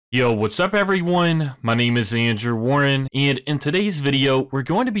Yo, what's up everyone? My name is Andrew Warren, and in today's video, we're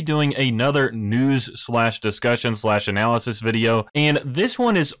going to be doing another news/discussion/analysis video, and this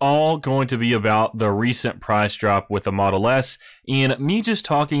one is all going to be about the recent price drop with the Model S, and me just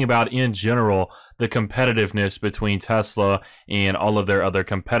talking about in general the competitiveness between Tesla and all of their other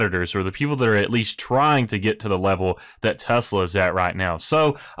competitors, or the people that are at least trying to get to the level that Tesla is at right now.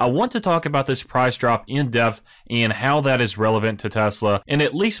 So I want to talk about this price drop in depth and how that is relevant to Tesla, and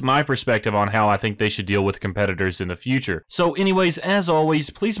at least my perspective on how I think they should deal with competitors in the future. So anyways, as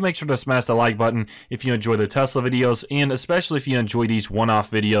always, please make sure to smash the like button if you enjoy the Tesla videos, and especially if you enjoy these one-off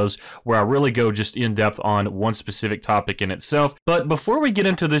videos where I really go just in depth on one specific topic in itself. But before we get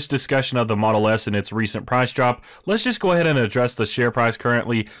into this discussion of the Model S and its recent price drop, let's just go ahead and address the share price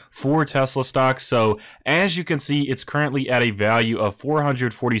currently for Tesla stock. So as you can see, it's currently at a value of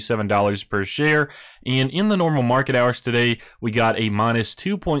 $447 per share, and in the normal market hours today, we got a minus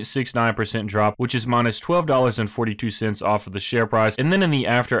 2.69% drop, which is minus $12.42 off of the share price. And then in the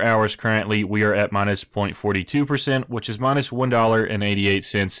after hours currently, we are at minus 0.42%, which is minus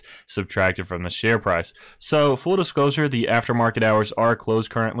 $1.88 subtracted from the share price. So full disclosure, the aftermarket hours are closed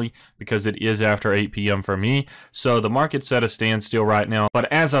currently because it is after 8 p.m. for me. So the market's at a standstill right now. But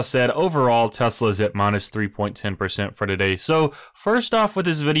as I said, overall, Tesla is at minus 3.10% for today. So first off with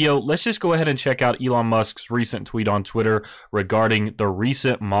this video, let's just go ahead and check out Elon Musk's recent tweet on Twitter regarding the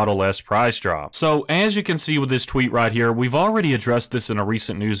recent Model S price drop. So as you can see with this tweet right here, we've already addressed this in a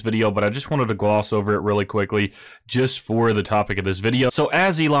recent news video, but I just wanted to gloss over it really quickly just for the topic of this video. So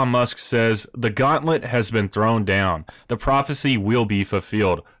as Elon Musk says, the gauntlet has been thrown down. The prophecy will be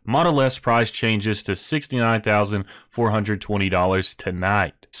fulfilled. Model S price changes to $69,420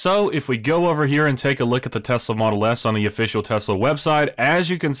 tonight. So if we go over here and take a look at the Tesla Model S on the official Tesla website, as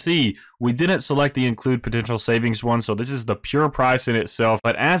you can see, we didn't select the include potential savings one, so this is the pure price in itself.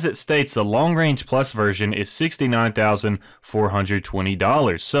 But as it states, the long range plus version is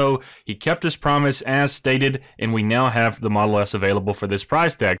 $69,420. So he kept his promise as stated, and we now have the Model S available for this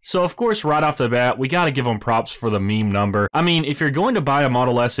price tag. So of course, right off the bat, we got to give him props for the meme number. I mean, if you're going to buy a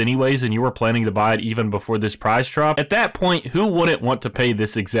Model S anyways, and you were planning to buy it even before this price drop, at that point, who wouldn't want to pay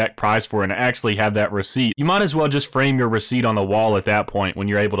this exact price for and actually have that receipt? You might as well just frame your receipt on the wall at that point when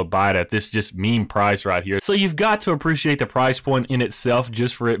you're able to buy it at this just meme price right here. So you've got to appreciate the price point in itself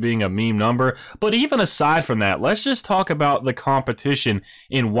just for it being a meme number. But even aside from that, let's just talk about the competition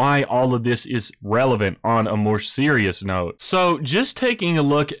and why all of this is relevant on a more serious note. So just taking a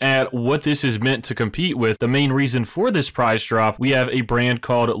look at what this is meant to compete with, the main reason for this price drop, we have a brand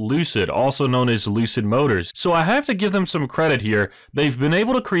called Lucid, also known as Lucid Motors. So I have to give them some credit here. They've been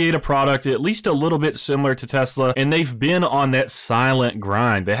able to create a product at least a little bit similar to Tesla, and they've been on that silent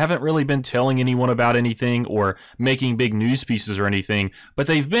grind. They haven't really been telling anyone about anything or making big news pieces or anything, but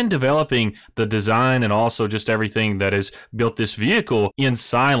they've been developing the design and also just everything that has built this vehicle in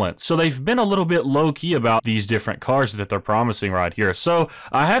silence. So they've been a little bit low-key about these different cars that they're promising right here. So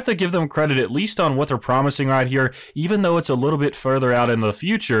I have to give them credit at least on what they're promising right here, even though it's a little bit further out in the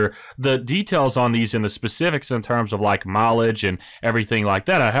future. The details on these and the specifics in terms of like mileage and everything like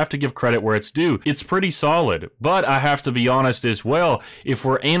that, I have to give credit where it's due. It's pretty solid, but I have to be honest as well, if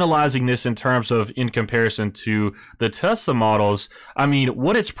we're analyzing this in terms of in comparison to the Tesla models, I mean,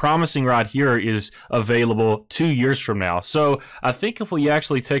 what it's promising right here is available 2 years from now. So I think if we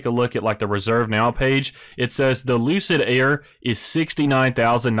actually take a look at like the Reserve Now page, it says the Lucid Air is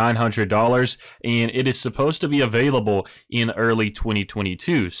 $69,900 and it is supposed to be available in early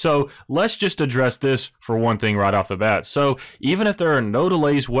 2022. So let's just address this for one thing right off the bat. So even if there are no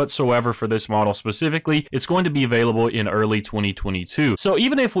delays whatsoever for this model specifically, it's going to be available in early 2022. So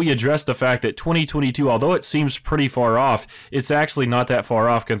even if we address the fact that 2022, although it seems pretty far off, it's actually not that far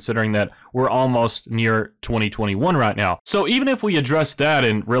off considering that we're almost near 2021 right now. So even if we address that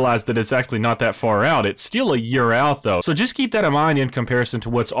and realize that it's actually not that far out, it's still a year out though. So just keep that in mind in comparison to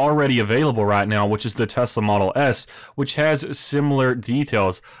what's already available right now, which is the Tesla Model S, which has similar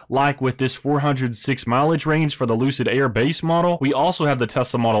details. Like with this 406 mileage range for the Lucid Air base model, we also have the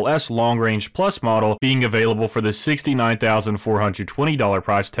Tesla Model S long range plus model being available for the $69,420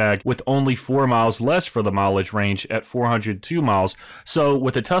 price tag with only 4 miles less for the mileage range at 402 miles. So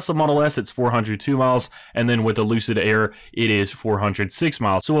with the Tesla Model S, it's 402 miles, and then with the Lucid Air, it is 406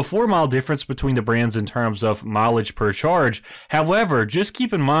 miles. So a 4-mile difference between the brands in terms of mileage per charge. However, just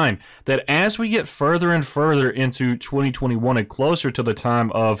keep in mind that as we get further and further into 2021 and closer to the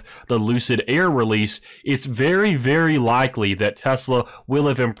time of the Lucid Air release, it's very, very likely that Tesla will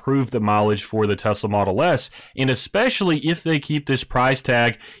have improved the mileage for the Tesla Model S, and especially if they keep this price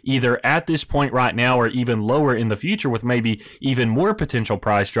tag either at this point right now or even lower in the future with maybe even more potential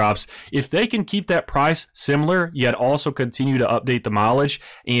price drops. If they can keep that price similar, yet also continue to update the mileage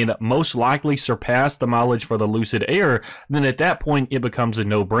and most likely surpass the mileage for the Lucid Air, then at that point it becomes a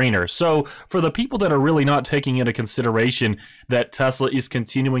no-brainer. So for the people that are really not taking into consideration that Tesla is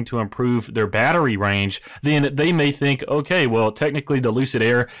continuing to improve their battery range, then they may think, okay, well, technically the Lucid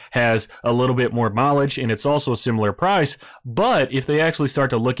Air has a little bit more mileage and it's also a similar price, but if they actually start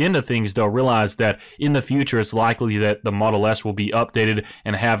to look into things, they'll realize that in the future it's likely that the Model S will be updated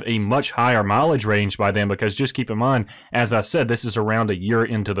and have a much higher mileage range by then, because just keep in mind, as I said, this is around a year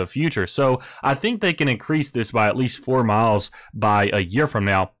into the future. So I think they can increase this by at least 4 miles by a year from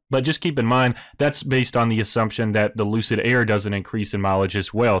now. But just keep in mind, that's based on the assumption that the Lucid Air doesn't increase in mileage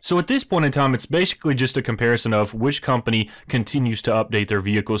as well. So at this point in time, it's basically just a comparison of which company continues to update their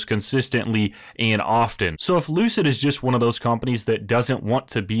vehicles consistently and often. So if Lucid is just one of those companies that doesn't want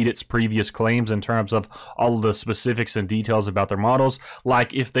to beat its previous claims in terms of all of the specifics and details about their models,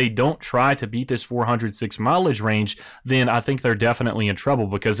 like if they don't try to beat this 406 mileage range, then I think they're definitely in trouble,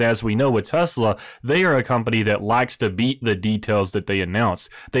 because as we know with Tesla, they are a company that likes to beat the details that they announce.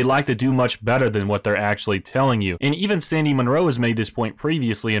 They like to do much better than what they're actually telling you. And even Sandy Munro has made this point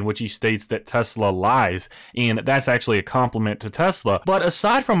previously, in which he states that Tesla lies, and that's actually a compliment to Tesla. But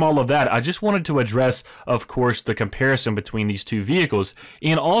aside from all of that, I just wanted to address, of course, the comparison between these two vehicles.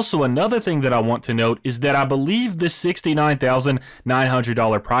 And also another thing that I want to note is that I believe this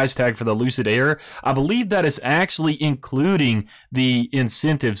 $69,900 price tag for the Lucid Air, I believe that is actually including the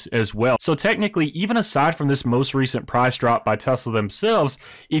incentives as well. So technically, even aside from this most recent price drop by Tesla themselves,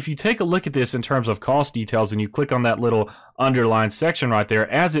 if you take a look at this in terms of cost details and you click on that little underlined section right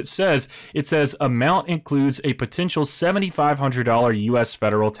there, as it says amount includes a potential $7,500 U.S.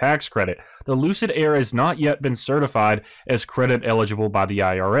 federal tax credit. The Lucid Air has not yet been certified as credit eligible by the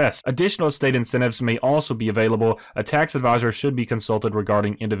IRS. Additional state incentives may also be available. A tax advisor should be consulted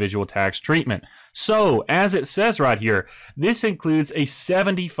regarding individual tax treatment. So, as it says right here, this includes a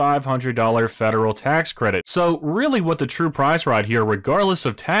 $7,500 federal tax credit. So, really what the true price right here, regardless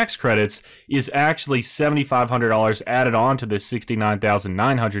of tax credits, is actually $7,500 added on to this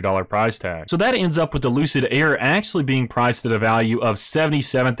 $69,900 price tag. So that ends up with the Lucid Air actually being priced at a value of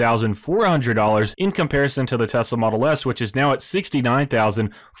 $77,400 in comparison to the Tesla Model S, which is now at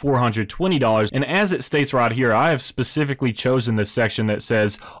 $69,420. And as it states right here, I have specifically chosen this section that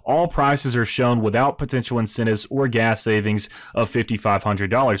says all prices are shown without potential incentives or gas savings of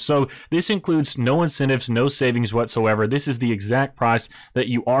 $5,500. So this includes no incentives, no savings whatsoever. This is the exact price that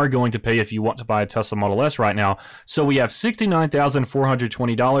you are going to pay if you want to buy a Tesla Model S right now. So we have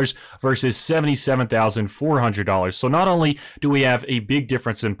 $69,420 versus $77,400. So not only do we have a big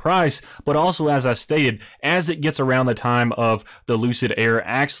difference in price, but also, as I stated, as it gets around the time of the Lucid Air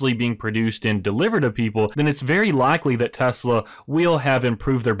actually being produced and delivered to people, then it's very likely that Tesla will have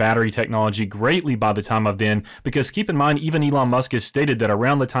improved their battery technology greatly by the time of then, because keep in mind, even Elon Musk has stated that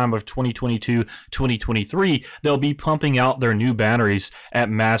around the time of 2022, 2023, they'll be pumping out their new batteries at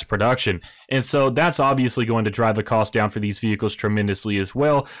mass production. And so that's obviously going to drive the cost down for these vehicles tremendously as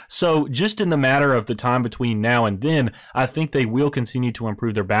well. So just in the matter of the time between now and then, I think they will continue to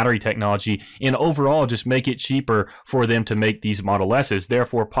improve their battery technology and overall just make it cheaper for them to make these Model S's,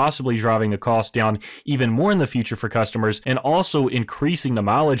 therefore possibly driving the cost down even more in the future for customers and also increasing the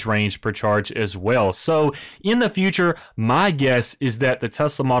mileage range per charge as well. So in the future, my guess is that the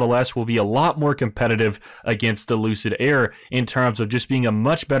Tesla Model S will be a lot more competitive against the Lucid Air in terms of just being a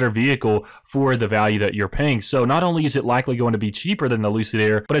much better vehicle for the value that you're paying. So not only is it likely going to be cheaper than the Lucid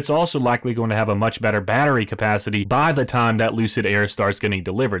Air, but it's also likely going to have a much better battery capacity by the time that Lucid Air starts getting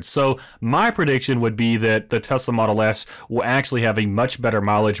delivered. So my prediction would be that the Tesla Model S will actually have a much better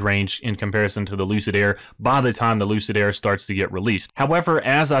mileage range in comparison to the Lucid Air by the time the Lucid Air starts to get released. However,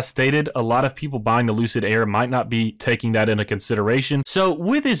 as I stated, a lot of people buying the Lucid Air might not be taking that into consideration. So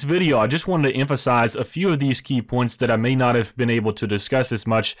with this video, I just wanted to emphasize a few of these key points that I may not have been able to discuss as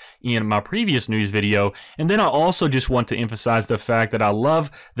much in my previous news video. And then I also just want to emphasize the fact that I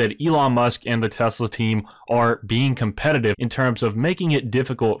love that Elon Musk and the Tesla team are being competitive in terms of making it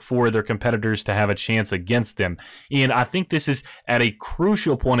difficult for their competitors to have a chance against them. And I think this is at a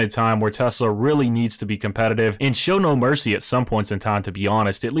crucial point in time where Tesla really needs to be competitive and show no mercy at some points in time, to be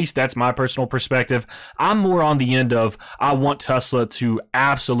honest. At least that's my personal perspective. I'm more on the end of I want Tesla to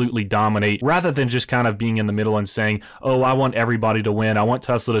absolutely dominate rather than just kind of being in the middle and saying, oh, I want everybody to win. I want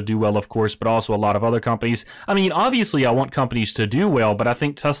Tesla to do well, of course, but also a lot of other companies. I mean, obviously obviously I want companies to do well, but I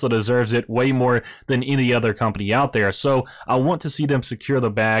think Tesla deserves it way more than any other company out there. So I want to see them secure the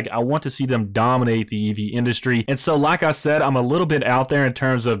bag. I want to see them dominate the EV industry. And so like I said, I'm a little bit out there in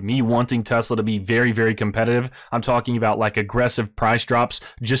terms of me wanting Tesla to be very, very competitive. I'm talking about like aggressive price drops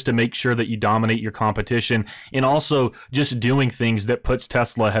just to make sure that you dominate your competition, and also just doing things that puts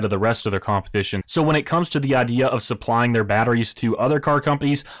Tesla ahead of the rest of their competition. So when it comes to the idea of supplying their batteries to other car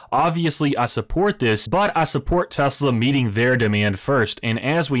companies, obviously I support this, but I support Tesla meeting their demand first. And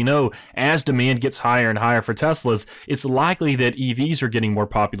as we know, as demand gets higher and higher for Teslas, it's likely that EVs are getting more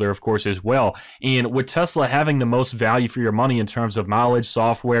popular, of course, as well. And with Tesla having the most value for your money in terms of mileage,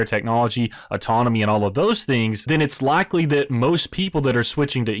 software, technology, autonomy, and all of those things, then it's likely that most people that are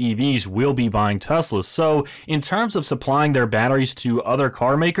switching to EVs will be buying Teslas. So in terms of supplying their batteries to other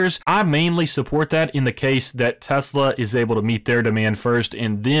car makers, I mainly support that in the case that Tesla is able to meet their demand first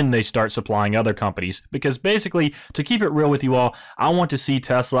and then they start supplying other companies. Because basically, to keep it real with you all, I want to see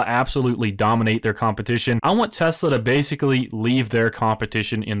Tesla absolutely dominate their competition. I want Tesla to basically leave their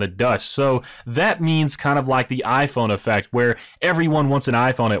competition in the dust. So that means kind of like the iPhone effect, where everyone wants an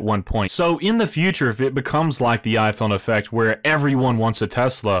iPhone at one point. So in the future, if it becomes like the iPhone effect where everyone wants a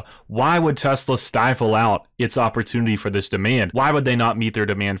Tesla, why would Tesla stifle out its opportunity for this demand? Why would they not meet their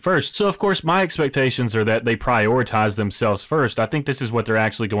demand first? So of course, my expectations are that they prioritize themselves first. I think this is what they're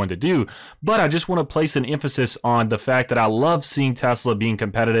actually going to do, but I just want to place an emphasis on the fact that I love seeing Tesla being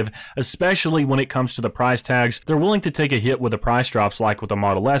competitive, especially when it comes to the price tags. They're willing to take a hit with the price drops like with the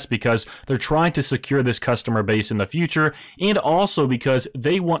Model S because they're trying to secure this customer base in the future, and also because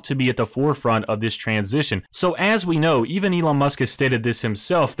they want to be at the forefront of this transition. So as we know, even Elon Musk has stated this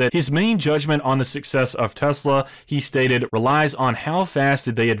himself, that his main judgment on the success of Tesla, he stated, relies on how fast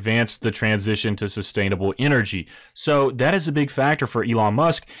did they advance the transition to sustainable energy. So that is a big factor for Elon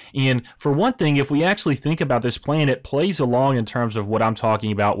Musk. And for one thing, if we actually think about this plan, it plays along in terms of what I'm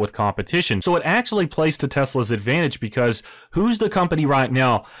talking about with competition. So it actually plays to Tesla's advantage, because who's the company right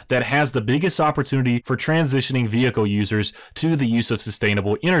now that has the biggest opportunity for transitioning vehicle users to the use of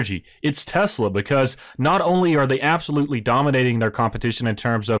sustainable energy? It's Tesla, because not only are they absolutely dominating their competition in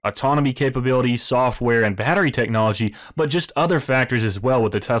terms of autonomy capability, software, and battery technology, but just other factors as well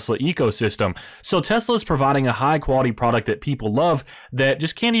with the Tesla ecosystem. So Tesla is providing a high quality product that people love that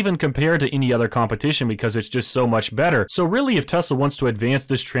just can't even compare to any other competition because it's just so much better. So really, if Tesla wants to advance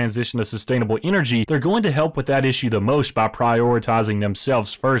this transition to sustainable energy, they're going to help with that issue the most by prioritizing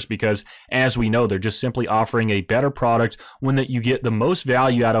themselves first, because as we know, they're just simply offering a better product, one that you get the most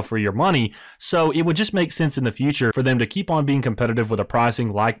value out of for your money. So it would just make sense in the future for them to keep on being competitive with the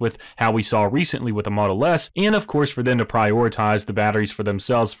pricing, like with how we saw recently with the Model S, and of course for them to prioritize the batteries for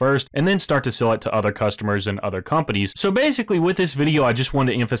themselves first and then start to sell it to other customers and other companies. So basically with this video, I just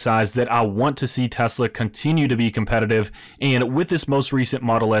wanted to emphasize that I want to see Tesla continue to be competitive, and with this most recent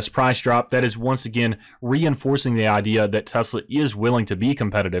Model S price drop, that is once again reinforcing the idea that Tesla is willing to be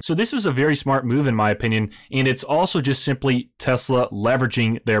competitive. So this was a very smart move in my opinion, and it's also just simply Tesla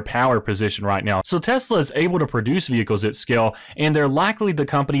leveraging their power position right now. So Tesla is able to produce vehicles at scale, and they're likely the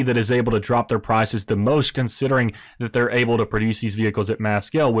company that is able to drop their prices the most, considering that they're able to produce these vehicles at mass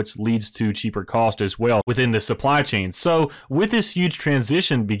scale, which leads to cheaper cost as well within the supply chain. So with this huge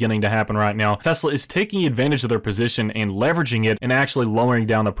transition beginning to happen right now, Tesla is taking advantage of their position and leveraging it and actually lowering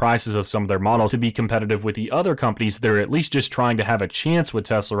down the prices of some of their models to be competitive with the other companies. They're at least just trying to have a chance with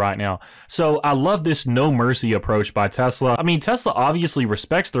Tesla right now. So I love this no mercy approach by Tesla. I mean, Tesla obviously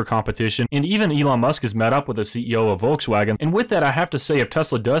respects their competition, and even Elon Musk has met up with the CEO of Volkswagen. And with that, I have to say, if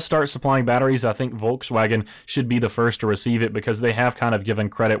Tesla does start supplying batteries, I think Volkswagen should be the first to receive it, because they have kind of given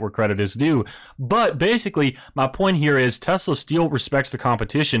credit where credit is due. But basically, my point here is Tesla still respects the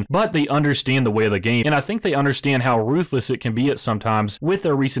competition, but they understand the way of the game. And I think they understand how ruthless it can be at sometimes with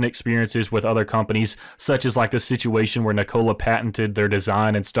their recent experiences with other companies, such as like the situation where Nikola patented their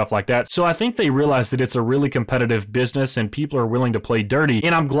design and stuff like that. So I think they realize that it's a really competitive business and people are willing to play dirty.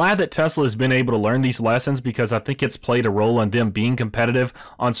 And I'm glad that Tesla has been able to learn these lessons, because I think it's played a role in them being competitive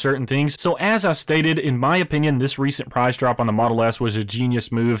on certain things. So as I stated, in my opinion, this recent price drop on the Model S was a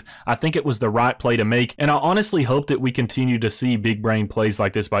genius move. I think it was the right play to make, and I honestly hope that we continue to see big brain plays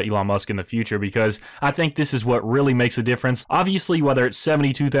like this by Elon Musk in the future, because I think this is what really makes a difference. Obviously, whether it's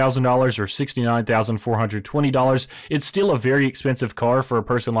 $72,000 or $69,420, it's still a very expensive car for a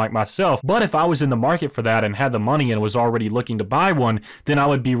person like myself. But if I was in the market for that and had the money and was already looking to buy one, then I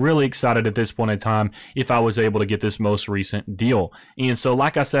would be really excited at this point in time if I was able to get this most recent deal. And so,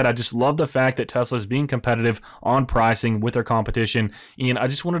 like I said, I just love the fact that Tesla Tesla's being competitive on pricing with their competition, and I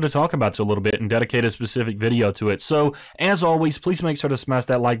just wanted to talk about it a little bit and dedicate a specific video to it. So as always, please make sure to smash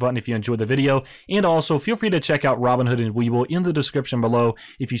that like button if you enjoyed the video, and also feel free to check out Robinhood and Webull in the description below.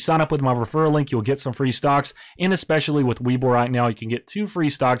 If you sign up with my referral link, you'll get some free stocks, and especially with Webull right now, you can get 2 free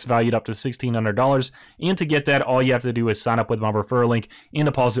stocks valued up to $1,600, and to get that, all you have to do is sign up with my referral link and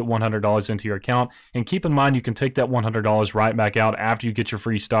deposit $100 into your account. And keep in mind, you can take that $100 right back out after you get your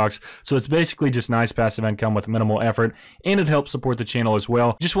free stocks, so it's basically just nice passive income with minimal effort, and it helps support the channel as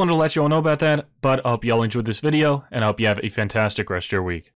well. Just wanted to let you all know about that, but I hope you all enjoyed this video, and I hope you have a fantastic rest of your week.